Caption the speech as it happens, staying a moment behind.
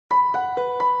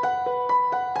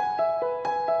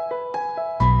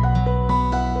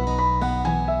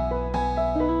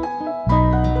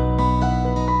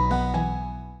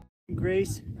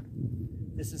boys.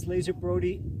 This is Laser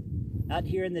Brody out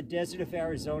here in the desert of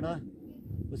Arizona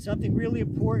with something really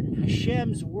important.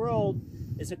 Hashem's world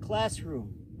is a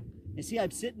classroom. You see, I'm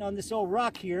sitting on this old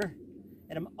rock here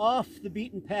and I'm off the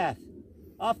beaten path.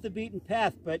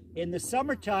 But in the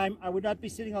summertime, I would not be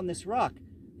sitting on this rock.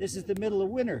 This is the middle of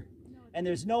winter and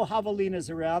there's no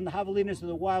javelinas around. The javelinas are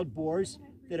the wild boars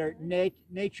that are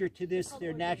nature to this. This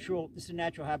is a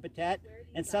natural habitat.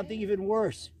 And something even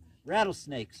worse,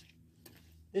 rattlesnakes.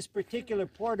 This particular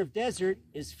part of desert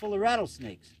is full of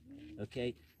rattlesnakes,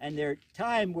 okay? And their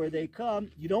time where they come,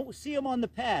 you don't see them on the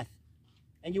path,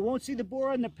 and you won't see the boar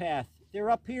on the path. They're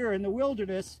up here in the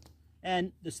wilderness,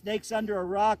 and the snake's under a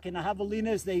rock, and the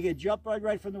javelinas, they get jump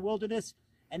right from the wilderness,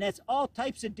 and that's all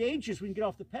types of dangers when you get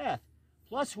off the path.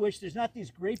 Plus which, there's not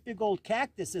these great big old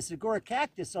cactus, this agora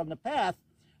cactus on the path.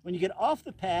 When you get off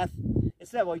the path,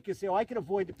 it's not, well, you can say, oh, I can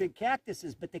avoid the big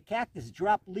cactuses, but the cactus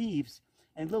drop leaves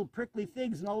and little prickly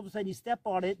things, and all of a sudden you step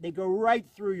on it, they go right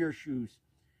through your shoes.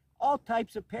 All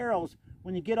types of perils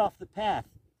when you get off the path.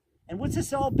 And what's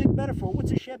this all big metaphor?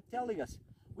 What's Hashem telling us?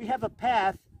 We have a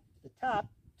path, the top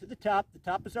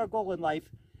is our goal in life,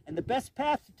 and the best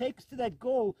path to take us to that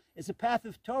goal is a path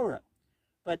of Torah.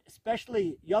 But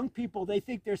especially young people, they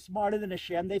think they're smarter than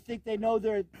Hashem, they think they know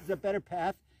there's a better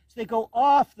path, so they go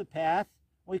off the path,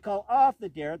 we call off the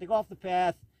dare, they go off the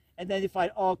path, and then they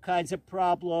find all kinds of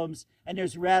problems, and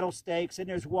there's rattlesnakes, and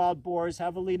there's wild boars,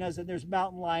 javelinas, and there's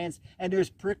mountain lions, and there's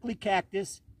prickly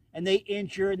cactus, and they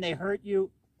injure and they hurt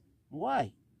you.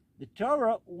 Why? The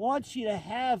Torah wants you to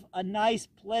have a nice,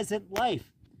 pleasant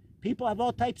life. People have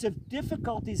all types of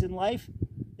difficulties in life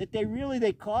that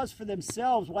they cause for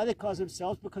themselves. Why they cause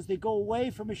themselves? Because they go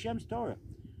away from Hashem's Torah.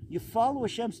 You follow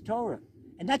Hashem's Torah.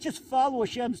 And not just follow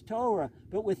Hashem's Torah,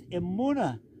 but with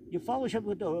emunah. You follow Hashem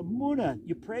with emunah.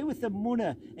 You pray with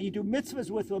emunah, and you do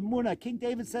mitzvahs with emunah. King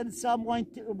David said in Psalm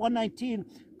 119,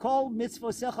 "Call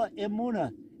mitzvosecha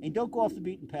emunah," and don't go off the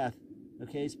beaten path.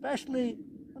 Okay, especially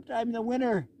sometime in the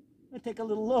winter. I'm gonna take a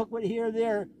little look. What here,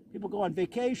 there. People go on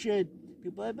vacation.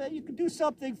 People, you can do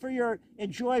something for your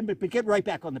enjoyment, but get right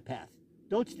back on the path.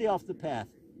 Don't stay off the path,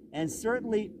 and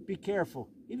certainly be careful.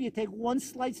 If you take one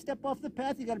slight step off the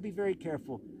path, you got to be very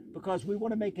careful because we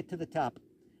want to make it to the top.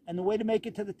 And the way to make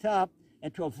it to the top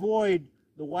and to avoid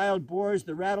the wild boars,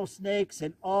 the rattlesnakes,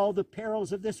 and all the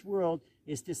perils of this world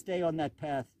is to stay on that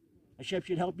path. Hashem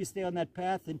should help you stay on that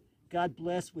path, and God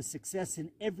bless with success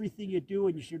in everything you do,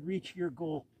 and you should reach your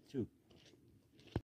goal.